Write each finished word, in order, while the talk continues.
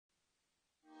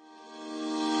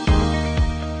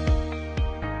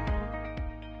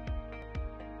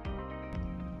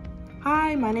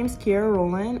Hi, my name is Kiara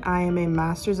Rowland. I am a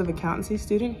Master's of Accountancy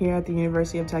student here at the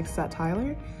University of Texas at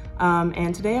Tyler.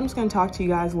 And today I'm just going to talk to you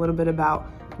guys a little bit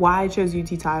about why I chose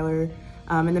UT Tyler.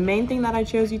 And the main thing that I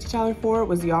chose UT Tyler for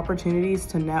was the opportunities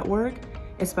to network,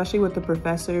 especially with the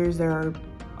professors. There are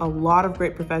a lot of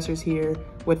great professors here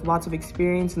with lots of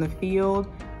experience in the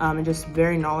field and just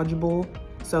very knowledgeable.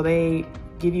 So they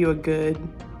give you a good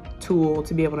tool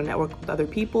to be able to network with other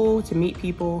people, to meet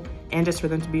people, and just for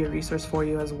them to be a resource for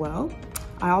you as well.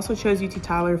 I also chose UT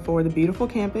Tyler for the beautiful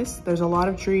campus. There's a lot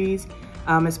of trees,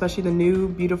 especially the new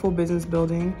beautiful business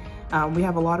building. We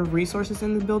have a lot of resources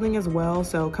in the building as well,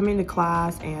 so coming to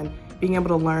class and being able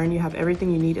to learn, you have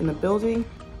everything you need in the building.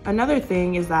 Another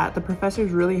thing is that the professors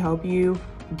really help you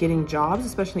getting jobs,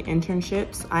 especially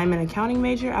internships. I'm an accounting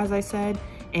major, as I said,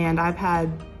 and I've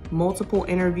had multiple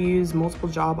interviews, multiple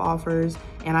job offers,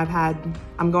 and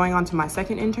I'm going on to my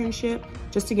second internship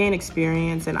just to gain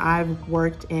experience. And I've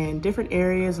worked in different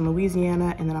areas in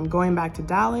Louisiana, and then I'm going back to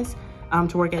Dallas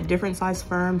to work at different size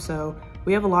firms. So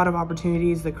we have a lot of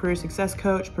opportunities, the career success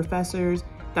coach, professors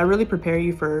that really prepare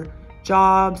you for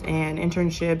jobs and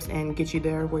internships and get you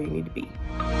there where you need to be.